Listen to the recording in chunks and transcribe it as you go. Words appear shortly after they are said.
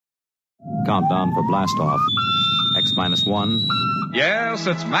Countdown for blast-off. X-1. Yes,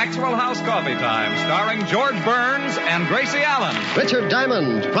 it's Maxwell House Coffee Time, starring George Burns and Gracie Allen. Richard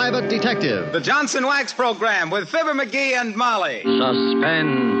Diamond, Private Detective. The Johnson Wax Program with Fibber McGee and Molly.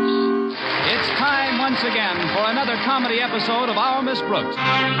 Suspense. It's time once again for another comedy episode of Our Miss Brooks.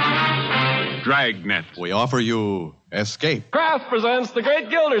 Dragnet. We offer you Escape. Kraft presents The Great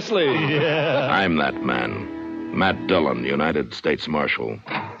Gildersleeve. Yeah. I'm that man, Matt Dillon, United States Marshal.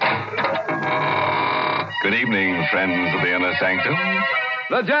 Good evening, friends of the Inner Sanctum.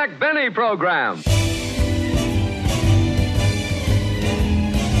 The Jack Benny Program.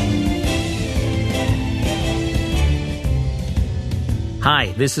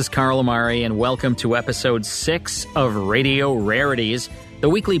 Hi, this is Carl Amari, and welcome to episode 6 of Radio Rarities, the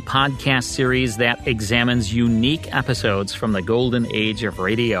weekly podcast series that examines unique episodes from the golden age of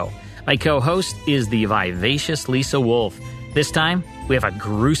radio. My co-host is the vivacious Lisa Wolf. This time, we have a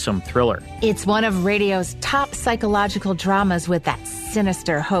gruesome thriller. It's one of radio's top psychological dramas with that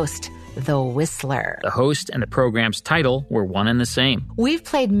sinister host, The Whistler. The host and the program's title were one and the same. We've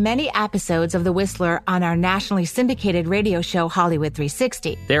played many episodes of The Whistler on our nationally syndicated radio show Hollywood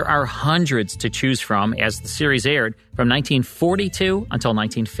 360. There are hundreds to choose from as the series aired from 1942 until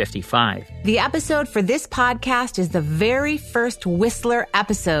 1955. The episode for this podcast is the very first Whistler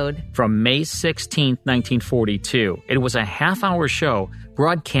episode. From May 16, 1942. It was a half-hour show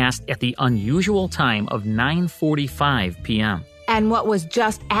broadcast at the unusual time of 9:45 p.m. And what was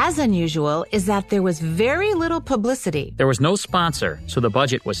just as unusual is that there was very little publicity. There was no sponsor, so the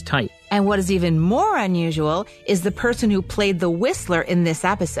budget was tight. And what is even more unusual is the person who played the Whistler in this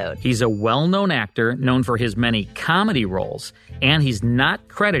episode. He's a well-known actor known for his many comedy roles, and he's not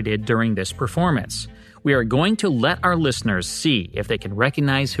credited during this performance. We are going to let our listeners see if they can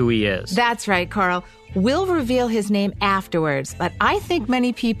recognize who he is. That's right, Carl. We'll reveal his name afterwards, but I think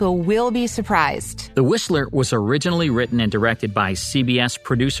many people will be surprised. The Whistler was originally written and directed by CBS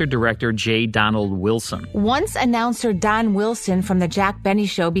producer-director J. Donald Wilson. Once announcer Don Wilson from The Jack Benny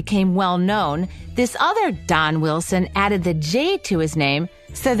Show became well known, this other Don Wilson added the J to his name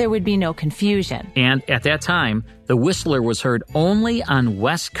so there would be no confusion. And at that time, The Whistler was heard only on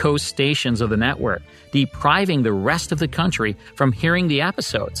West Coast stations of the network, depriving the rest of the country from hearing the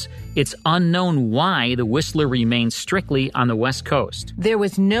episodes. It's unknown why The Whistler remained strictly on the West Coast. There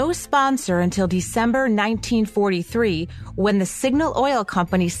was no sponsor until December 1943 when the Signal Oil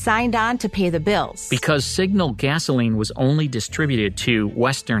Company signed on to pay the bills. Because Signal gasoline was only distributed to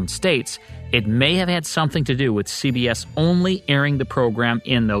western states, it may have had something to do with CBS only airing the program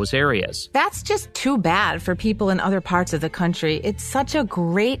in those areas. That's just too bad for people in other parts of the country. It's such a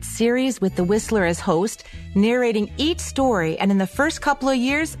great series with The Whistler as host, narrating each story, and in the first couple of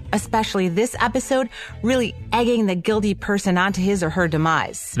years, especially this episode, really egging the guilty person onto his or her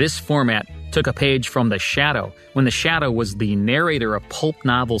demise. This format took a page from The Shadow, when The Shadow was the narrator of pulp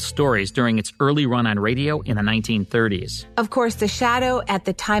novel stories during its early run on radio in the 1930s. Of course, The Shadow at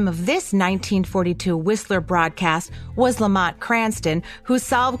the time of this 1942 Whistler broadcast was Lamont Cranston, who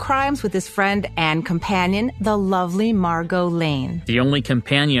solved crimes with his friend and companion, the lovely Margot Lane. The only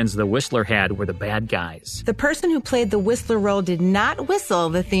companions the Whistler had were the bad guys. The person who played the Whistler role did not whistle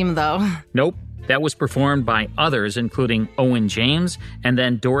the theme, though. Nope. That was performed by others, including Owen James and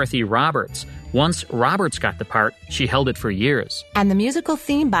then Dorothy Roberts. Once Roberts got the part, she held it for years. And the musical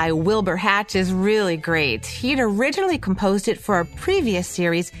theme by Wilbur Hatch is really great. He'd originally composed it for a previous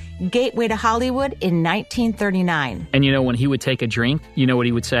series, Gateway to Hollywood, in 1939. And you know, when he would take a drink, you know what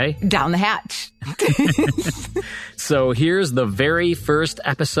he would say? Down the hatch. So here's the very first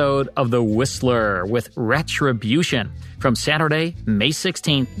episode of The Whistler with Retribution from Saturday, May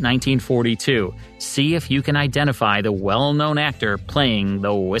 16th, 1942. See if you can identify the well-known actor playing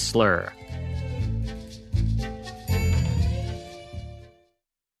The Whistler.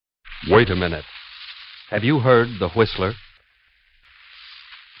 Wait a minute. Have you heard The Whistler?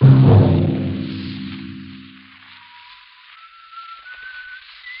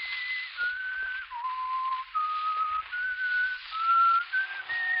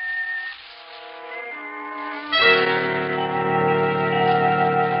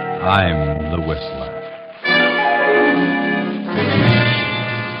 I'm the Whistler.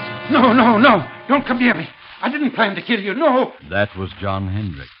 No. Don't come near me. I didn't plan to kill you, no. That was John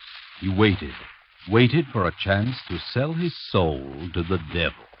Hendricks. He waited for a chance to sell his soul to the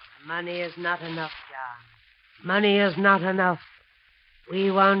devil. Money is not enough, John. Money is not enough. We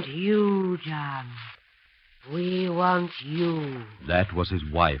want you, John. We want you. That was his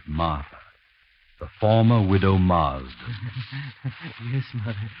wife, Martha. The former widow Marsden. Yes,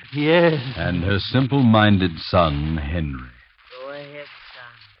 Mother. Yes. And her simple-minded son, Henry. Go ahead,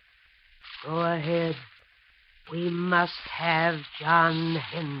 Go ahead. We must have John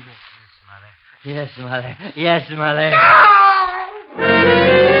Hendricks. Yes, Mother. Yes, Mother.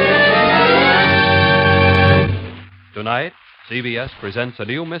 Tonight, CBS presents a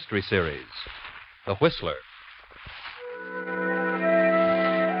new mystery series, The Whistler.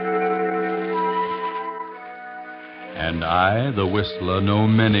 And I, the Whistler, know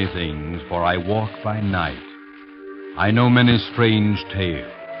many things, for I walk by night. I know many strange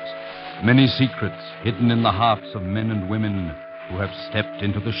tales, many secrets hidden in the hearts of men and women who have stepped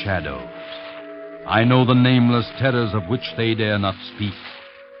into the shadows. I know the nameless terrors of which they dare not speak.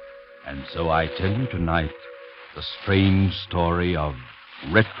 And so I tell you tonight the strange story of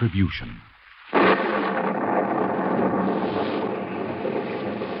retribution.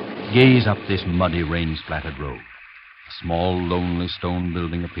 Gaze up this muddy, rain-splattered road. A small, lonely stone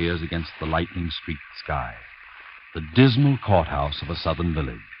building appears against the lightning-streaked sky. The dismal courthouse of a southern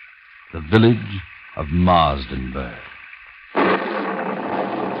village. The village of Marsdenburg.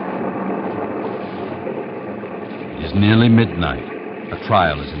 It is nearly midnight. A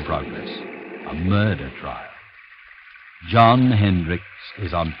trial is in progress. A murder trial. John Hendricks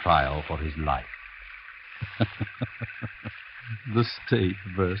is on trial for his life. The state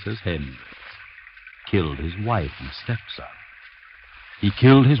versus Hendricks. Killed his wife and stepson. He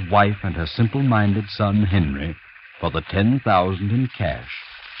killed his wife and her simple-minded son, Henry, for the $10,000 in cash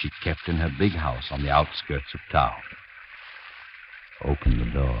she kept in her big house on the outskirts of town. Open the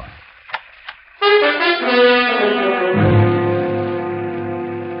door.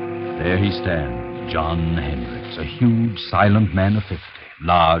 There he stands, John Hendricks, a huge, silent man of 50,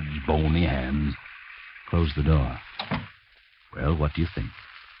 large, bony hands. Close the door. Well, what do you think?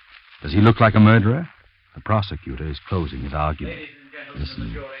 Does he look like a murderer? The prosecutor is closing his argument. Ladies and gentlemen of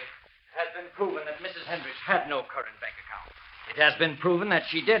the jury, it has been proven that Mrs. Hendricks had no current bank account. It has been proven that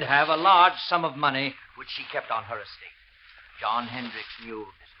she did have a large sum of money which she kept on her estate. John Hendricks knew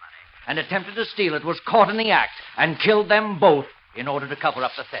of this money and attempted to steal it, was caught in the act, and killed them both in order to cover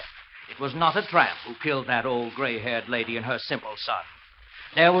up the theft. It was not a tramp who killed that old gray-haired lady and her simple son.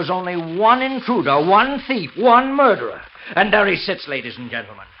 There was only one intruder, one thief, one murderer. And there he sits, ladies and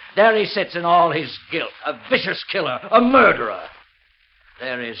gentlemen. There he sits in all his guilt, a vicious killer, a murderer.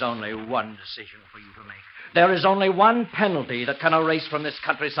 There is only one decision for you to make. There is only one penalty that can erase from this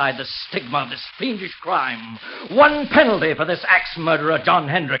countryside the stigma of this fiendish crime. One penalty for this axe murderer, John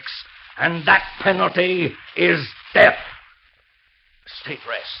Hendricks. And that penalty is death. State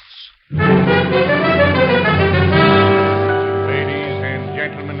rests. Ladies and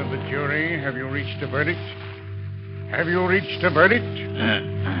gentlemen of the jury, have you reached a verdict? Have you reached a verdict?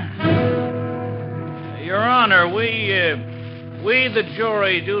 Your Honor, we, the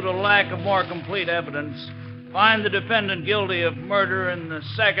jury, due to lack of more complete evidence, find the defendant guilty of murder in the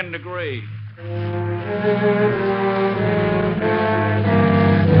second degree.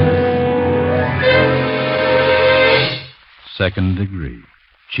 Second degree.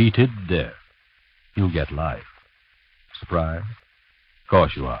 Cheated death. You'll get life. Surprised? Of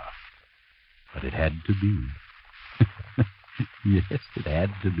course you are. But it had to be. Yes, it had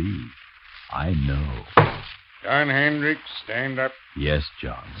to be. I know. John Hendricks, stand up. Yes,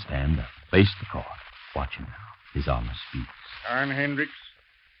 John, stand up. Face the court. Watch him now. His Honor speaks. John Hendricks,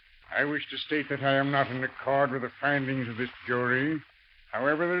 I wish to state that I am not in accord with the findings of this jury.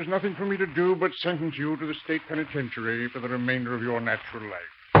 However, there is nothing for me to do but sentence you to the state penitentiary for the remainder of your natural life.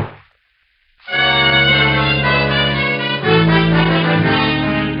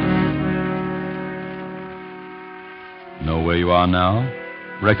 Know where you are now?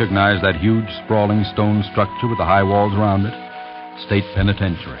 Recognize that huge, sprawling stone structure with the high walls around it? State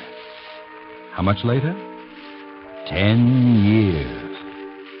penitentiary. How much later? 10 years.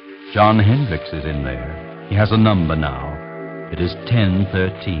 John Hendricks is in there. He has a number now. It is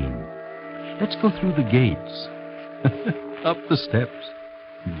 1013. Let's go through the gates. Up the steps.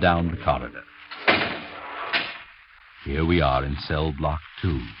 Down the corridor. Here we are in cell block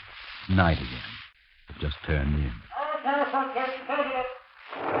 2. Night again. I've just turned in.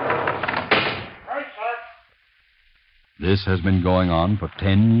 This has been going on for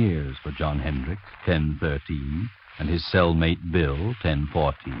 10 years for John Hendricks, 1013, and his cellmate Bill,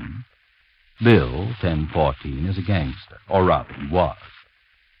 1014. Bill, 1014, is a gangster, or rather, he was.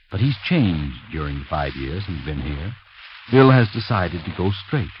 But he's changed during the 5 years he's been here. Bill has decided to go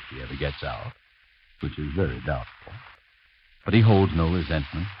straight if he ever gets out, which is very doubtful. But he holds no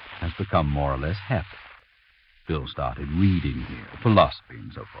resentment, has become more or less happy. Bill started reading here, philosophy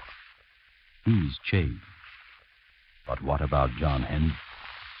and so forth. He's changed. But what about John Hendricks?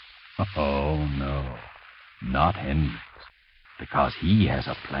 Oh, no, not Hendricks, because he has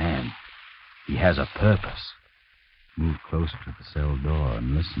a plan. He has a purpose. Move closer to the cell door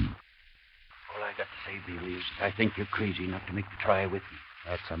and listen. All I got to say, Bill, is I think you're crazy not to make the try with me.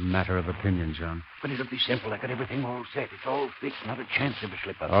 That's a matter of opinion, John. But it'll be simple. I got everything all set. It's all fixed. Not a chance of a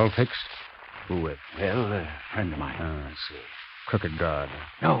slip-up. All fixed? Who with? Well, a friend of mine. Oh, I see. Crooked guard.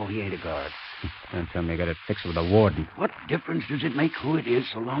 No, he ain't a guard. Don't tell me you got it fixed with a warden. What difference does it make who it is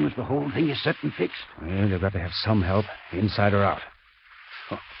so long as the whole thing is set and fixed? Well, you've got to have some help, inside or out.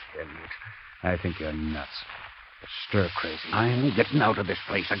 Oh, Hendricks, I think you're nuts. Stir crazy. I'm getting out of this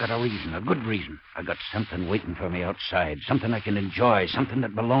place. I got a reason, a good reason. I got something waiting for me outside, something I can enjoy, something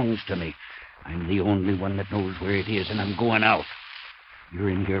that belongs to me. I'm the only one that knows where it is, and I'm going out. You're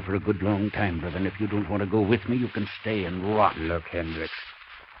in here for a good long time, brother, and if you don't want to go with me, you can stay and rot. Look, Hendricks,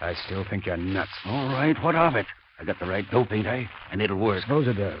 I still think you're nuts. All right, what of it? I got the right dope, ain't I? And it'll work. Suppose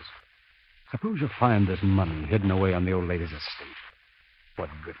it does. Suppose you find this money hidden away on the old lady's estate. What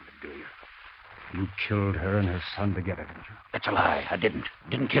good would it do you? You killed her and her son to get it, didn't you? That's a lie. I didn't.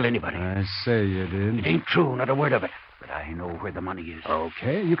 Didn't kill anybody. I say you did. It ain't true, not a word of it. But I know where the money is.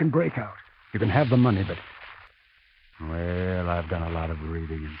 Okay, you can break out. You can have the money, but... Well, I've done a lot of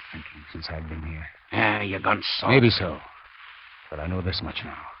reading and thinking since I've been here. Ah, you gone soft. Maybe so. But I know this much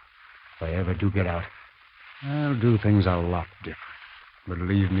now. If I ever do get out, I'll do things a lot different.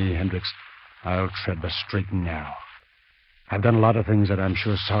 Believe me, Hendricks, I'll tread the straight and narrow. I've done a lot of things that I'm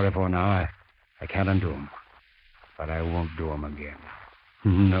sure sorry for now. I can't undo them. But I won't do them again.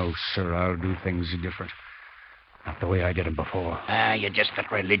 No, sir, I'll do things different. Not the way I did them before. Ah, you just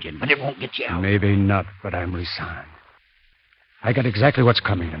got religion, but it won't get you out. Maybe not, but I'm resigned. I got exactly what's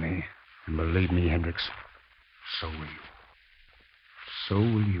coming to me. And believe me, Hendricks, so will you. So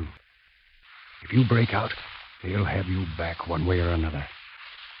will you. If you break out, they'll have you back one way or another.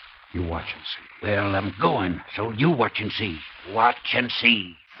 You watch and see. Well, I'm going, so you watch and see. Watch and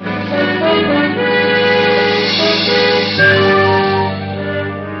see.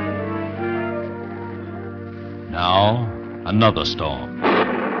 Now, another storm.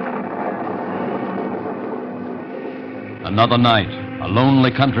 Another night, a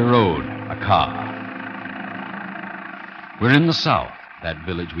lonely country road, a car. We're in the south. That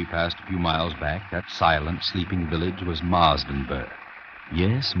village we passed a few miles back, that silent, sleeping village, was Marsdenburg.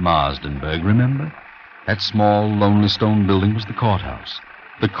 Yes, Marsdenburg, remember? That small, lonely stone building was the courthouse.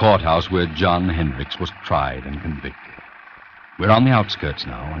 The courthouse where John Hendricks was tried and convicted. We're on the outskirts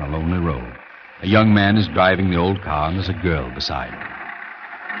now, on a lonely road. A young man is driving the old car, and there's a girl beside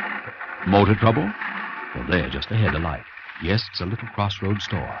him. Motor trouble? Well, there, just ahead, a light. Yes, it's a little crossroad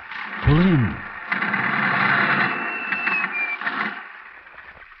store. Pull in.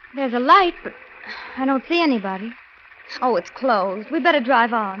 There's a light, but I don't see anybody. Oh, it's closed. We better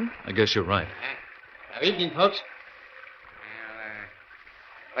drive on. I guess you're right. Good evening, folks.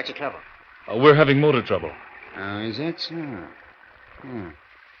 What's your trouble? We're having motor trouble. Oh, is that so? What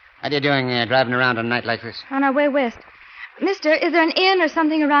are you doing driving around on a night like this? On our way west. Mister, is there an inn or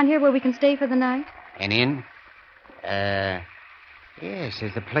something around here where we can stay for the night? An inn? Yes,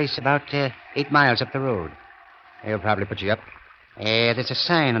 there's a place about 8 miles up the road. They'll probably put you up. There's a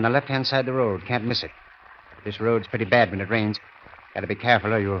sign on the left-hand side of the road. Can't miss it. This road's pretty bad when it rains. Gotta be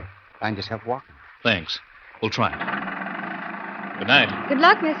careful or you'll find yourself walking. Thanks. We'll try it. Good night. Good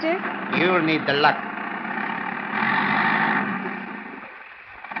luck, mister. You'll need the luck.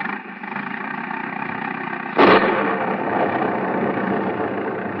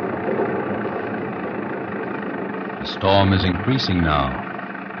 The storm is increasing now.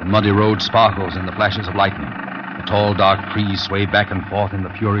 The muddy road sparkles in the flashes of lightning. The tall, dark trees sway back and forth in the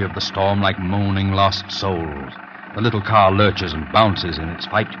fury of the storm like moaning lost souls. The little car lurches and bounces in its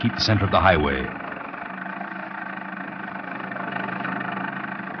fight to keep the center of the highway.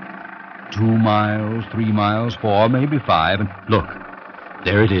 2 miles, 3 miles, 4, maybe 5, and look,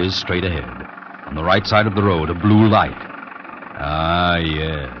 there it is, straight ahead. On the right side of the road, a blue light. Ah,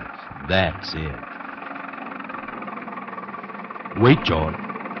 yes, that's it. Wait, George.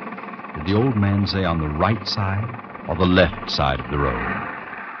 Did the old man say on the right side or the left side of the road?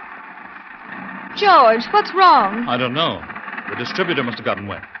 George, what's wrong? I don't know. The distributor must have gotten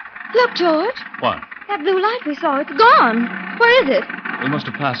wet. Look, George. What? That blue light we saw, it's gone. Where is it? We must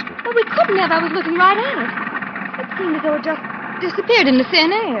have passed it. Well, we couldn't have. I was looking right at it. It seemed as though it just disappeared into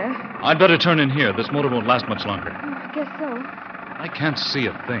thin air. I'd better turn in here. This motor won't last much longer. I guess so. I can't see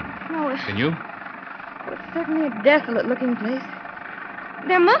a thing. No, Can you? It's certainly a desolate-looking place.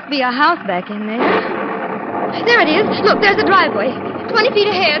 There must be a house back in there. There it is. Look, there's a driveway. 20 feet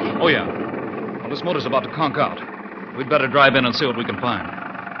ahead. Oh, yeah. Well, this motor's about to conk out. We'd better drive in and see what we can find.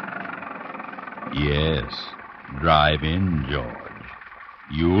 Yes. Drive in, George.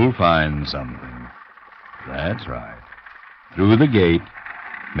 You'll find something. That's right. Through the gate.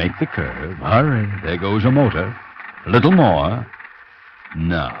 Make the curve. Hurry. There goes your motor. A little more.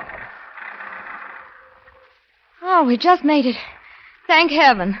 Now. Oh, we just made it. Thank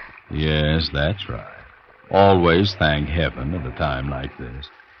heaven. Yes, that's right. Always thank heaven at a time like this.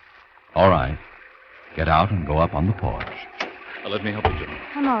 All right. Get out and go up on the porch. Let me help you, Jim.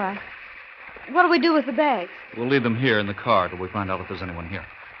 I'm all right. What do we do with the bags? We'll leave them here in the car till we find out if there's anyone here.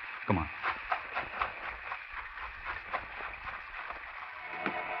 Come on.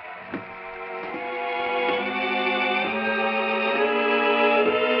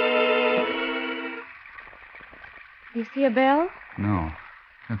 Do you see a bell? No.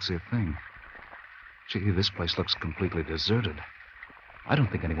 Can't see a thing. Gee, this place looks completely deserted. I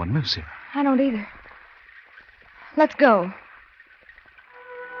don't think anyone lives here. I don't either. Let's go.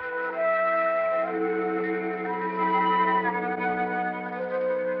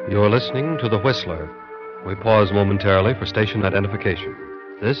 You're listening to The Whistler. We pause momentarily for station identification.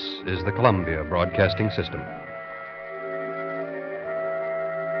 This is the Columbia Broadcasting System.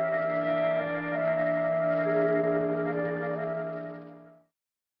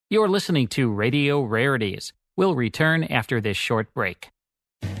 You're listening to Radio Rarities. We'll return after this short break.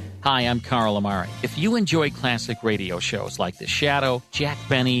 Hi, I'm Carl Amari. If you enjoy classic radio shows like The Shadow, Jack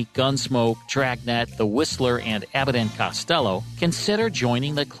Benny, Gunsmoke, Dragnet, The Whistler, and Abbott and Costello, consider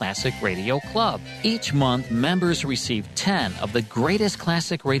joining the Classic Radio Club. Each month, members receive 10 of the greatest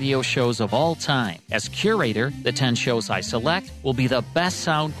classic radio shows of all time. As curator, the 10 shows I select will be the best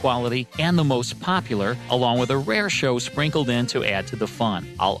sound quality and the most popular, along with a rare show sprinkled in to add to the fun.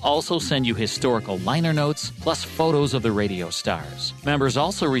 I'll also send you historical liner notes, plus photos of the radio stars. Members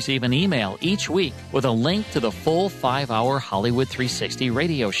also receive an email each week with a link to the full 5-hour Hollywood 360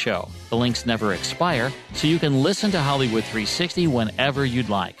 radio show. The links never expire, so you can listen to Hollywood 360 whenever you'd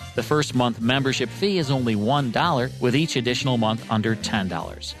like. The first month membership fee is only $1, with each additional month under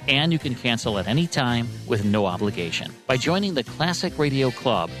 $10. And you can cancel at any time with no obligation. By joining the Classic Radio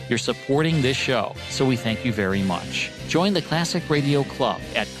Club, you're supporting this show, so we thank you very much. Join the Classic Radio Club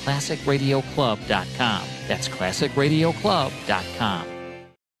at ClassicRadioClub.com. That's ClassicRadioClub.com.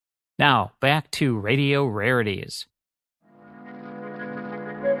 Now, back to Radio Rarities.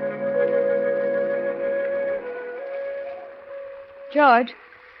 George,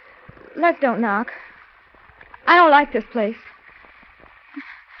 let's don't knock. I don't like this place.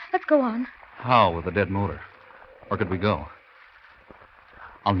 Let's go on. How with a dead motor? Where could we go?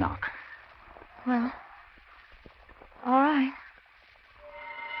 I'll knock. Well, all right.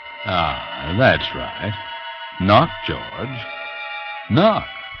 Ah, that's right. Knock, George. Knock.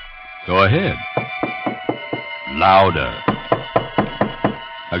 Go ahead. Louder.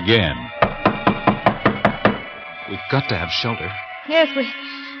 Again. We've got to have shelter. Yes,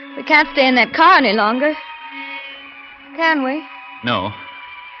 we can't stay in that car any longer. Can we? No.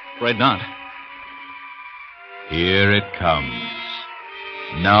 Afraid not. Here it comes.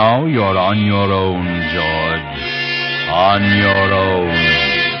 Now you're on your own, George. On your own.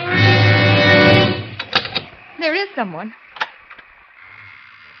 There is someone.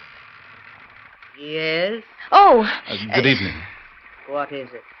 Yes? Oh! Good evening. What is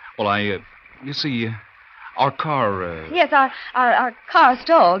it? Well, you see, our car... Yes, our car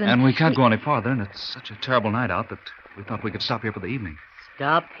stalled. And we can't go any farther, and it's such a terrible night out that we thought we could stop here for the evening.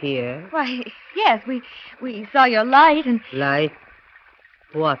 Stop here? Why, yes, we saw your light and... Light?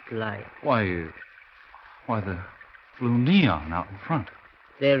 What light? Why, the blue neon out in front.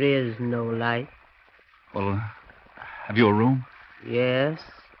 There is no light. Well, have you a room? Yes,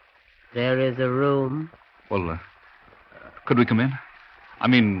 there is a room. Well, could we come in? I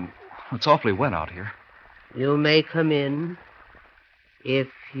mean, it's awfully wet out here. You may come in, if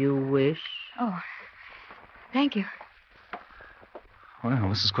you wish. Oh, thank you. Well,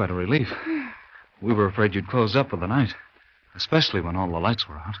 this is quite a relief. We were afraid you'd close up for the night, especially when all the lights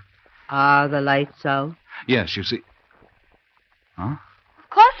were out. Are the lights out? Yes, you see. Huh? Of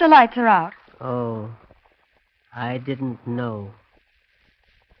course the lights are out. Oh, I didn't know.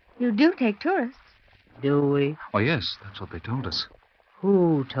 You do take tourists. Do we? Oh, yes, that's what they told us.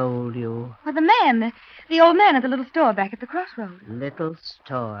 Who told you? Well, the man, the old man at the little store back at the crossroad. Little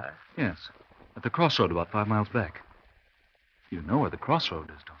store? Yes, at the crossroad about 5 miles back. You know where the crossroad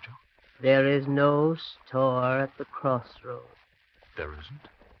is, don't you? There is no store at the crossroad. There isn't?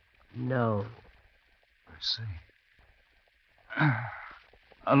 No. I see.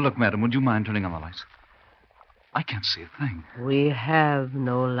 Look, madam, would you mind turning on the lights? I can't see a thing. We have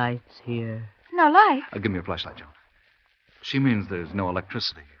no lights here. No light? Give me a flashlight, Joan. She means there's no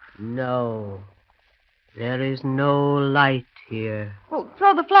electricity here. No. There is no light here. Well,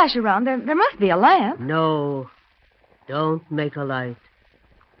 throw the flash around. There must be a lamp. No, don't make a light.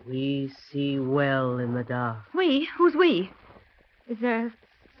 We see well in the dark. We? Who's we? Is there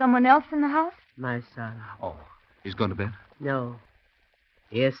someone else in the house? My son. Oh, he's going to bed? No.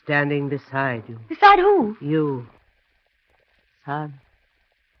 He is standing beside you. Beside who? You. Son.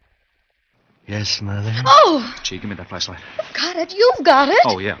 Yes, Mother. Oh! Gee, give me that flashlight. Got it. You've got it.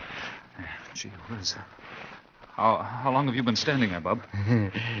 Oh, yeah. Gee whiz. How long have you been standing there, Bub?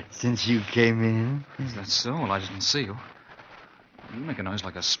 Since you came in. Is that so? Well, I didn't see you. You make a noise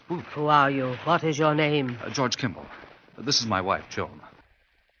like a spook. Who are you? What is your name? George Kimball. This is my wife, Joan.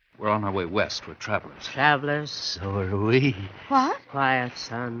 We're on our way west. We're travelers. Travelers? So are we. What? Quiet,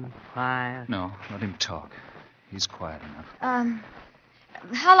 son. Quiet. No, let him talk. He's quiet enough.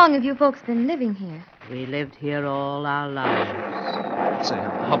 How long have you folks been living here? We lived here all our lives. Say,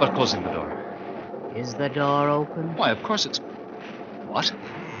 how about closing the door? Is the door open? Why, of course it's... What?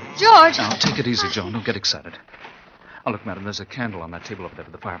 George! Now, take it easy, Joan. Don't get excited. Oh, look, madam, there's a candle on that table over there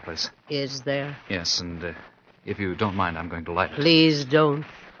by the fireplace. Is there? Yes, and if you don't mind, I'm going to light it. Please don't.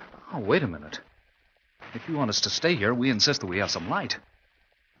 Oh, wait a minute. If you want us to stay here, we insist that we have some light.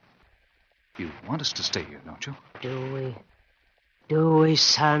 You want us to stay here, don't you? Do we? Do we,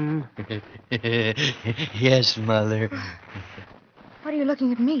 son? Yes, Mother. What are you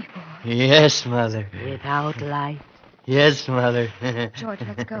looking at me for? Yes, Mother. Without light? Yes, Mother. George,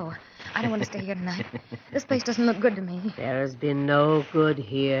 let's go. I don't want to stay here tonight. This place doesn't look good to me. There has been no good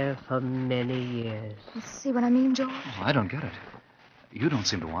here for many years. You see what I mean, George? Oh, I don't get it. You don't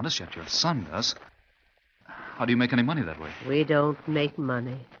seem to want us, yet your son does. How do you make any money that way? We don't make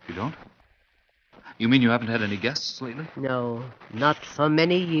money. You don't? You mean you haven't had any guests lately? No, not for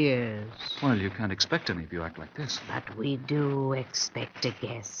many years. Well, you can't expect any if you act like this. But we do expect a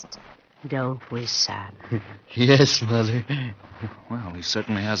guest, don't we, son? Yes, Mother. Well, he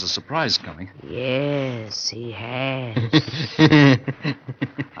certainly has a surprise coming. Yes, he has.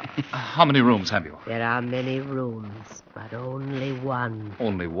 How many rooms have you? There are many rooms, but only one.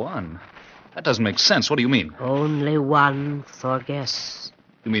 Only one? That doesn't make sense. What do you mean? Only one for guests.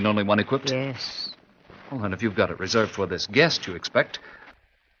 You mean only one equipped? Yes. Well, then if you've got it reserved for this guest you expect,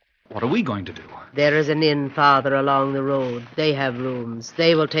 what are we going to do? There is an inn farther along the road. They have rooms.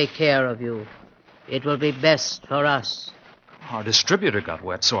 They will take care of you. It will be best for us. Our distributor got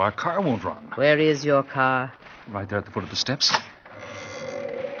wet, so our car won't run. Where is your car? Right there at the foot of the steps.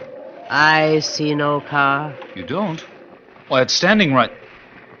 I see no car. You don't? Why, it's standing right...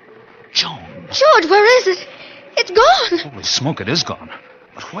 Joan. George, where is it? It's gone. Holy smoke, it is gone.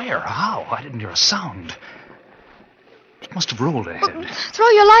 But where? How? I didn't hear a sound. It must have rolled ahead. Well, throw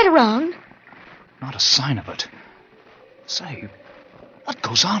your light around. Not a sign of it. Say, what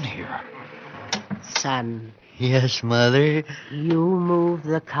goes on here? Son. Yes, Mother. You move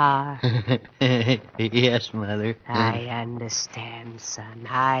the car. Yes, Mother. I understand, son.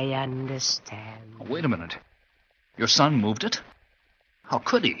 I understand. Oh, wait a minute. Your son moved it? How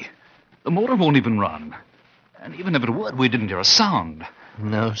could he? The motor won't even run. And even if it would, we didn't hear a sound.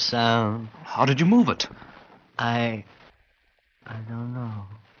 No sound. How did you move it? I don't know.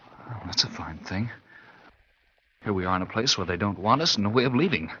 Oh, that's a fine thing. Here we are in a place where they don't want us and no way of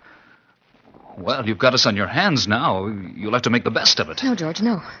leaving. Well, you've got us on your hands now. You'll have to make the best of it. No, George,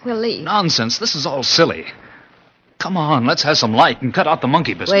 no. We'll leave. Nonsense. This is all silly. Come on, let's have some light and cut out the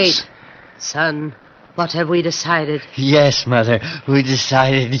monkey business. Wait. Son, what have we decided? Yes, Mother. We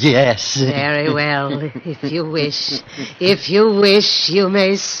decided yes. Very well. If you wish. If you wish, you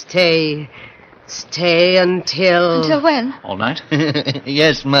may stay. Stay until... Until when? All night?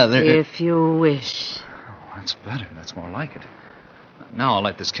 Yes, Mother. If you wish. Oh, that's better. That's more like it. Now I'll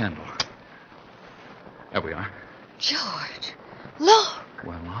light this candle. There we are. George, look.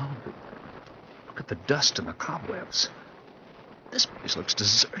 Well, now, look at the dust and the cobwebs. This place looks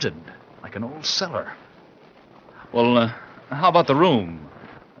deserted, like an old cellar. Well, how about the room?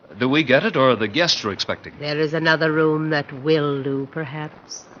 Do we get it, or the guests are expecting? There is another room that will do,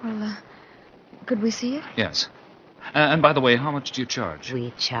 perhaps. Well, could we see it? Yes. And by the way, how much do you charge?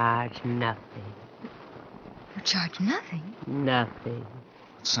 We charge nothing. You charge nothing? Nothing.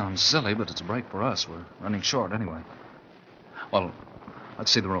 It sounds silly, but it's bright for us. We're running short anyway. Well, let's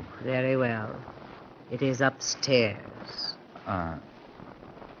see the room. Very well. It is upstairs.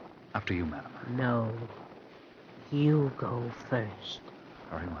 After you, madam. No. You go first.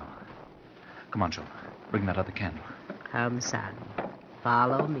 Very well. Come on, Joe. Bring that other candle. Come, son.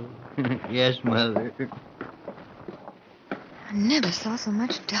 Follow me. Yes, Mother. I never saw so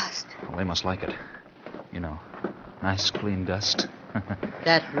much dust. Well, they must like it. You know, nice, clean dust.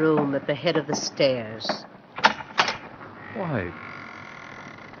 That room at the head of the stairs. Why,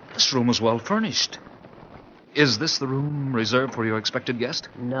 this room is well furnished. Is this the room reserved for your expected guest?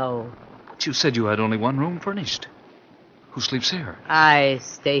 No. But you said you had only one room furnished. Who sleeps here? I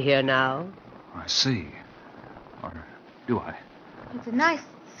stay here now. I see. Or do I? It's a nice,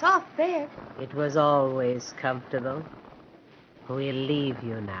 soft bed. It was always comfortable. We'll leave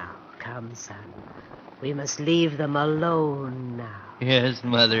you now. Come, son. We must leave them alone now. Yes,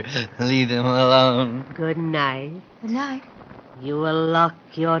 Mother. Leave them alone. Good night. Good night. You will lock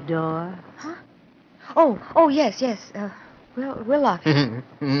your door? Huh? Oh, yes. We'll lock it.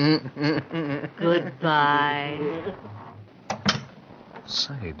 Goodbye.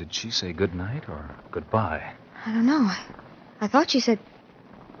 Say, did she say good night or goodbye? I don't know. I thought she said...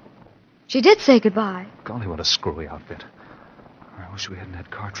 She did say goodbye. Golly, what a screwy outfit. I wish we hadn't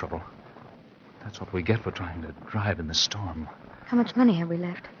had car trouble. That's what we get for trying to drive in this storm. How much money have we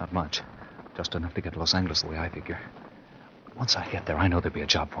left? Not much. Just enough to get to Los Angeles the way I figure. Once I get there, I know there'll be a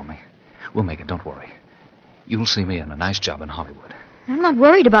job for me. We'll make it, don't worry. You'll see me in a nice job in Hollywood. I'm not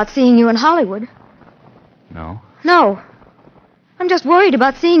worried about seeing you in Hollywood. No? No. I'm just worried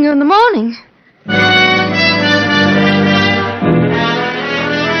about seeing you in the morning.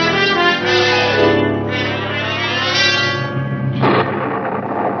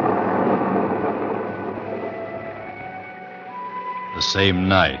 The same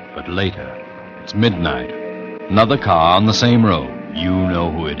night, but later. It's midnight. Another car on the same road. You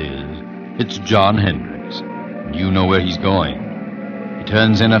know who it is. It's John Hendricks. And you know where he's going. He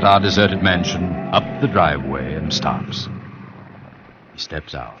turns in at our deserted mansion, up the driveway, and stops. He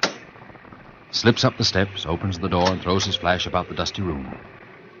steps out. Slips up the steps, opens the door, and throws his flash about the dusty room.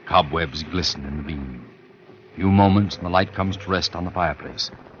 Cobwebs glisten in the beam. A few moments, and the light comes to rest on the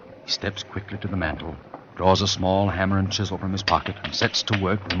fireplace. He steps quickly to the mantel, draws a small hammer and chisel from his pocket, and sets to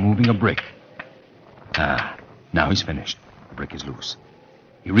work removing a brick. Now he's finished. The brick is loose.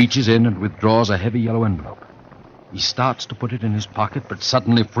 He reaches in and withdraws a heavy yellow envelope. He starts to put it in his pocket, but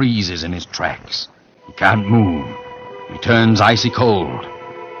suddenly freezes in his tracks. He can't move. He turns icy cold.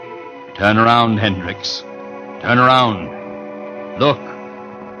 Turn around, Hendricks. Turn around. Look.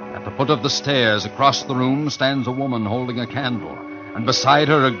 At the foot of the stairs across the room stands a woman holding a candle, and beside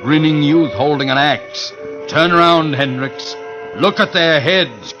her a grinning youth holding an axe. Turn around, Hendricks. Look at their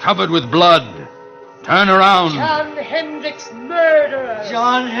heads covered with blood. Turn around. John Hendricks, murderer.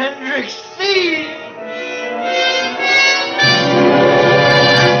 John Hendricks, thief.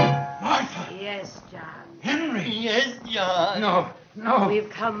 Martha. Yes, John. Henry. Yes, John. No. We've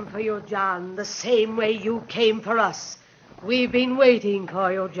come for you, John, the same way you came for us. We've been waiting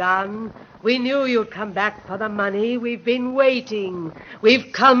for you, John. We knew you'd come back for the money. We've been waiting.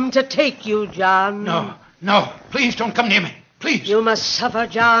 We've come to take you, John. No. Please don't come near me. Please. You must suffer,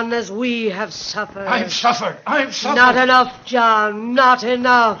 John, as we have suffered. I've suffered. Not enough, John. Not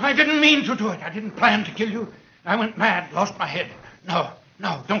enough. I didn't mean to do it. I didn't plan to kill you. I went mad, lost my head. No,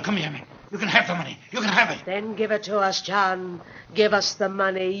 don't come near me. You can have the money. You can have it. Then give it to us, John. Give us the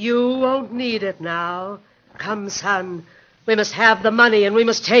money. You won't need it now. Come, son. We must have the money, and we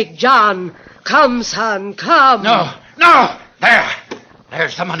must take John. Come, son, come. No.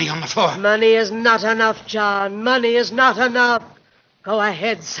 There's the money on the floor. Money is not enough, John. Money is not enough. Go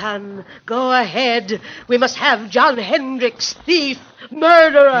ahead, son. Go ahead. We must have John Hendricks, thief,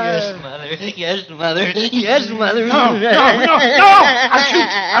 murderer. Yes, Mother. Yes, Mother. Yes, Mother. No.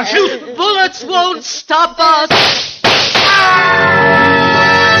 I'll shoot. Bullets won't stop us.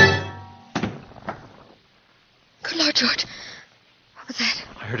 Good Lord, George. What was that?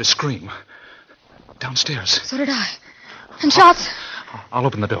 I heard a scream. Downstairs. So did I. And shots. I'll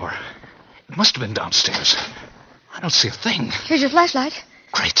open the door. It must have been downstairs. I don't see a thing. Here's your flashlight.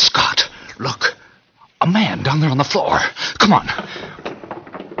 Great Scott. Look. A man down there on the floor. Come on.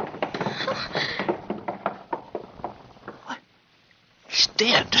 What? He's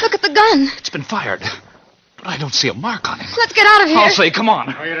dead. Look at the gun. It's been fired. But I don't see a mark on him. Let's get out of here. I'll say, come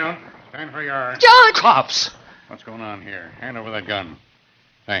on. No, you don't. Stand where you are. George! Cops. What's going on here? Hand over that gun.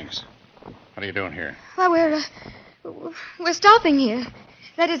 Thanks. What are you doing here? Why, we're stopping here.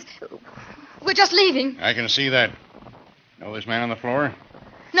 That is, we're just leaving. I can see that. Know this man on the floor?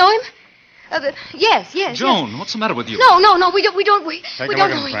 Know him? Yes. Joan, what's the matter with you? No, we don't Take know a look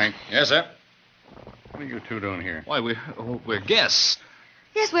at him, Frank. Yes, sir. What are you two doing here? Why, we're guests.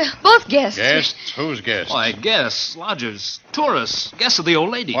 Yes, we're both guests. Guests? Who's guests? Why, guests, lodgers, tourists, guests of the old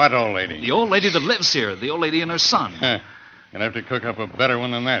lady. What old lady? The old lady that lives here, the old lady and her son. You'll have to cook up a better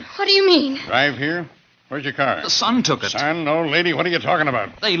one than that. What do you mean? Drive here? Where's your car? The son took it. Son, old lady, what are you talking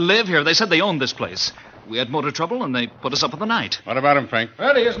about? They live here. They said they owned this place. We had motor trouble, and they put us up for the night. What about him, Frank?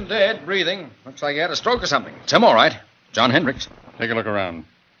 Well, he isn't dead, breathing. Looks like he had a stroke or something. It's him, all right. John Hendricks. Take a look around.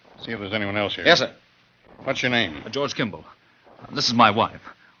 See if there's anyone else here. Yes, sir. What's your name? George Kimball. This is my wife.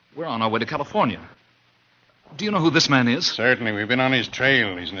 We're on our way to California. Do you know who this man is? Certainly. We've been on his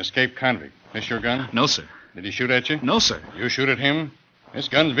trail. He's an escaped convict. This your gun? No, sir. Did he shoot at you? No, sir. You shoot at him? This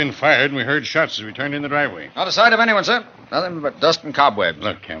gun's been fired, and we heard shots as we turned in the driveway. Not a sight of anyone, sir. Nothing but dust and cobwebs.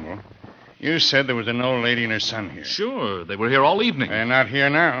 Look, Campbell, you said there was an old lady and her son here. Sure. They were here all evening. They're not here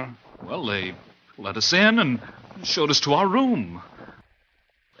now. Well, they let us in and showed us to our room.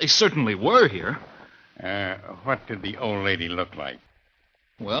 They certainly were here. What did the old lady look like?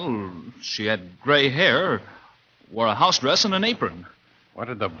 Well, she had gray hair, wore a house dress and an apron. What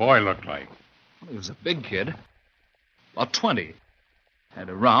did the boy look like? Well, he was a big kid. About 20. Had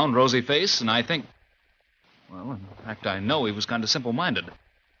a round, rosy face, and I think... Well, in fact, I know he was kind of simple-minded.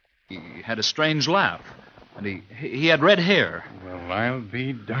 He had a strange laugh, and he had red hair. Well, I'll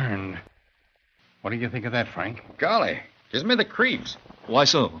be darned. What do you think of that, Frank? Golly, gives me the creeps. Why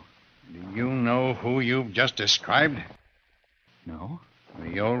so? Do you know who you've just described? No.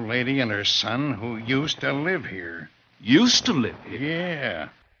 The old lady and her son who used to live here. Used to live here? Yeah.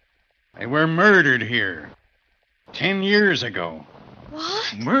 They were murdered here 10 years ago.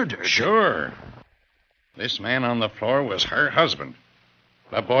 What? Murdered? Sure. This man on the floor was her husband,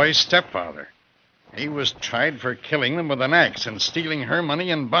 the boy's stepfather. He was tried for killing them with an axe and stealing her money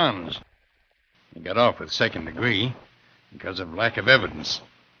and bonds. He got off with second degree because of lack of evidence.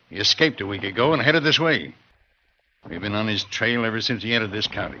 He escaped a week ago and headed this way. We've been on his trail ever since he entered this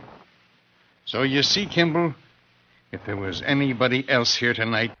county. So you see, Kimball, if there was anybody else here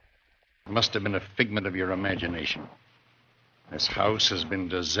tonight, it must have been a figment of your imagination. This house has been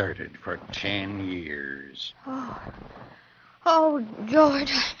deserted for 10 years. Oh,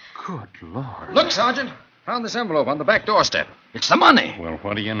 George. Good Lord. Look, Sergeant. Found this envelope on the back doorstep. It's the money. Well,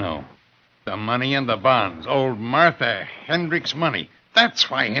 what do you know? The money and the bonds. Old Martha Hendricks' money. That's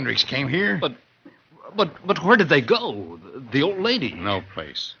why Hendricks came here. But where did they go? The old lady? No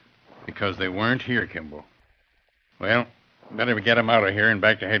place. Because they weren't here, Kimball. Well, better get them out of here and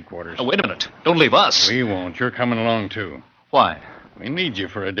back to headquarters. Oh, wait a minute. Don't leave us. We won't. You're coming along, too. Why? We need you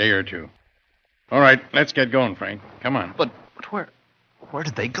for a day or two. All right, let's get going, Frank. Come on. But where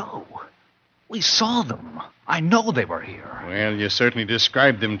did they go? We saw them. I know they were here. Well, you certainly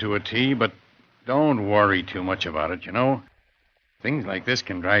described them to a T, but don't worry too much about it, you know. Things like this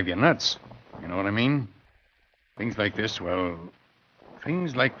can drive you nuts. You know what I mean? Things like this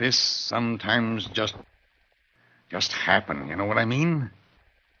sometimes just happen. You know what I mean?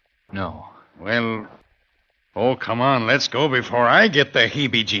 No. Well, oh, come on, let's go before I get the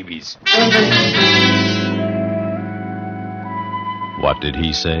heebie-jeebies. What did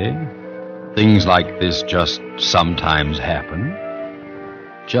he say? Things like this just sometimes happen?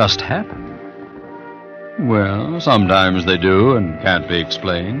 Just happen? Well, sometimes they do and can't be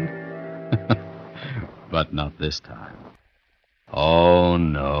explained. But not this time. Oh,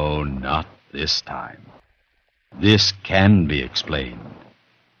 no, not this time. This can be explained.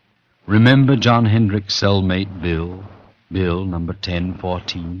 Remember John Hendricks' cellmate Bill? Bill, number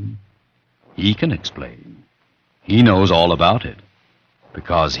 1014? He can explain. He knows all about it.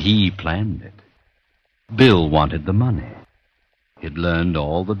 Because he planned it. Bill wanted the money. He'd learned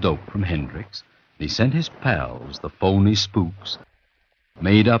all the dope from Hendricks. He sent his pals, the phony spooks,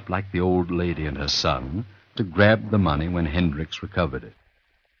 made up like the old lady and her son, to grab the money when Hendricks recovered it.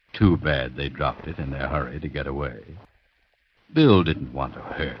 Too bad they dropped it in their hurry to get away. Bill didn't want to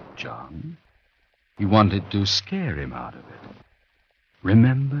hurt John. He wanted to scare him out of it.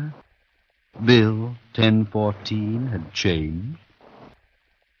 Remember? Bill, 1014, had changed.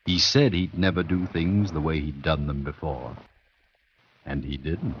 He said he'd never do things the way he'd done them before. And he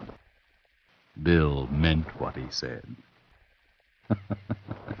didn't. Bill meant what he said.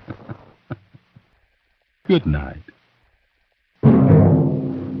 Good night.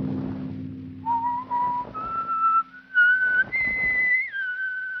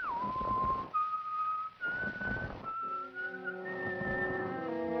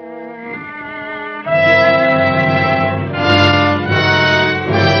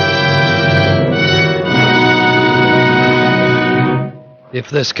 If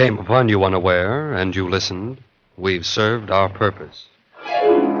this came upon you unaware and you listened, we've served our purpose.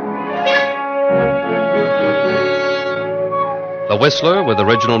 The Whistler, with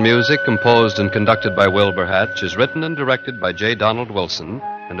original music composed and conducted by Wilbur Hatch, is written and directed by J. Donald Wilson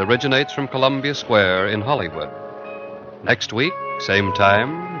and originates from Columbia Square in Hollywood. Next week, same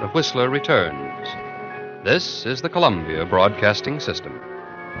time, The Whistler returns. This is the Columbia Broadcasting System.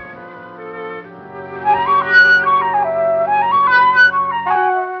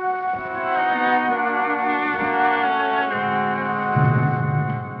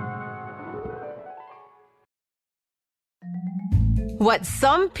 What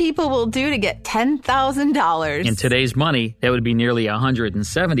some people will do to get $10,000. In today's money, that would be nearly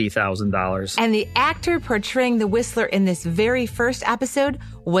 $170,000. And the actor portraying the Whistler in this very first episode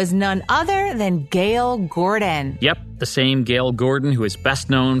was none other than Gale Gordon. Yep, the same Gale Gordon who is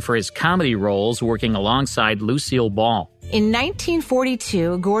best known for his comedy roles working alongside Lucille Ball. In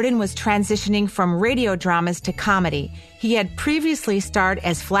 1942, Gordon was transitioning from radio dramas to comedy. He had previously starred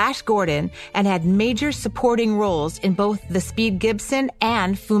as Flash Gordon and had major supporting roles in both the Speed Gibson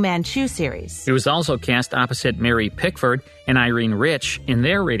and Fu Manchu series. He was also cast opposite Mary Pickford and Irene Rich in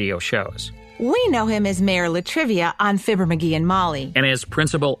their radio shows. We know him as Mayor Latrivia on Fibber McGee and Molly. And as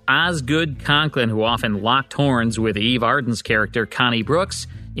Principal Osgood Conklin, who often locked horns with Eve Arden's character Connie Brooks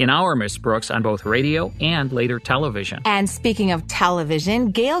in Our Miss Brooks on both radio and later television. And speaking of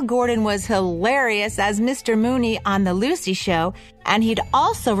television, Gale Gordon was hilarious as Mr. Mooney on The Lucy Show, and he'd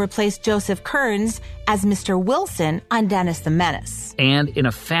also replaced Joseph Kearns as Mr. Wilson on Dennis the Menace. And in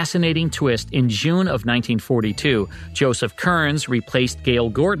a fascinating twist, in June of 1942, Joseph Kearns replaced Gale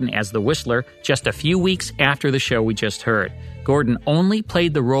Gordon as the Whistler just a few weeks after the show we just heard. Gordon only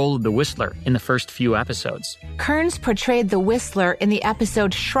played the role of the Whistler in the first few episodes. Kearns portrayed the Whistler in the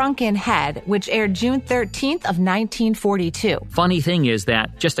episode Shrunken Head, which aired June 13th of 1942. Funny thing is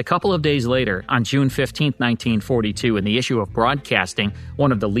that just a couple of days later, on June 15th, 1942, in the issue of Broadcasting,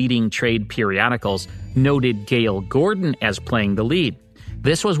 one of the leading trade periodicals noted Gale Gordon as playing the lead.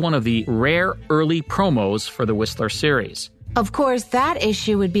 This was one of the rare early promos for the Whistler series. Of course, that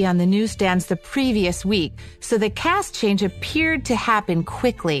issue would be on the newsstands the previous week, so the cast change appeared to happen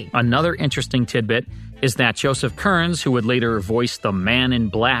quickly. Another interesting tidbit is that Joseph Kearns, who would later voice the Man in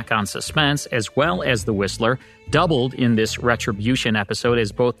Black on Suspense, as well as the Whistler, doubled in this Retribution episode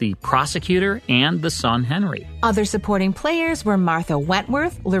as both the prosecutor and the son Henry. Other supporting players were Martha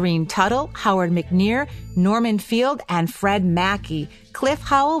Wentworth, Lorene Tuttle, Howard McNear, Norman Field, and Fred Mackey. Cliff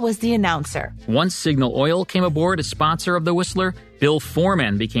Howell was the announcer. Once Signal Oil came aboard as sponsor of the Whistler, Bill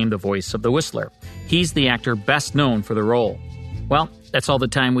Foreman became the voice of the Whistler. He's the actor best known for the role. Well, that's all the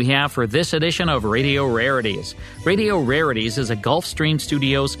time we have for this edition of Radio Rarities. Radio Rarities is a Gulfstream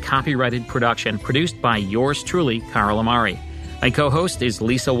Studios copyrighted production produced by yours truly, Carl Amari. My co-host is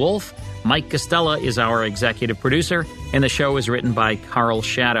Lisa Wolf. Mike Costella is our executive producer, and the show is written by Carl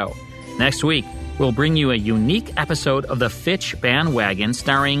Shadow. Next week, we'll bring you a unique episode of The Fitch Bandwagon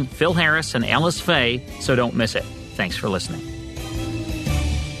starring Phil Harris and Alice Faye, so don't miss it. Thanks for listening.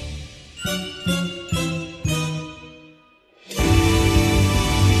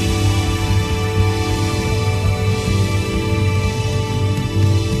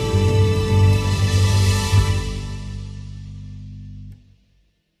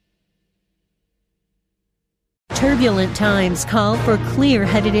 Turbulent times call for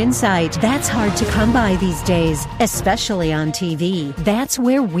clear-headed insight. That's hard to come by these days, especially on TV. That's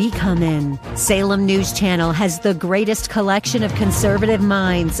where we come in. Salem News Channel has the greatest collection of conservative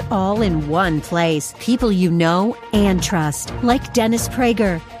minds all in one place. People you know and trust, like Dennis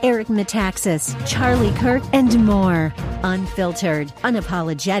Prager, Eric Metaxas, Charlie Kirk, and more. Unfiltered,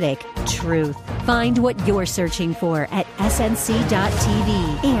 unapologetic truth. Find what you're searching for at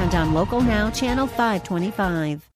snc.tv and on Local Now Channel 525.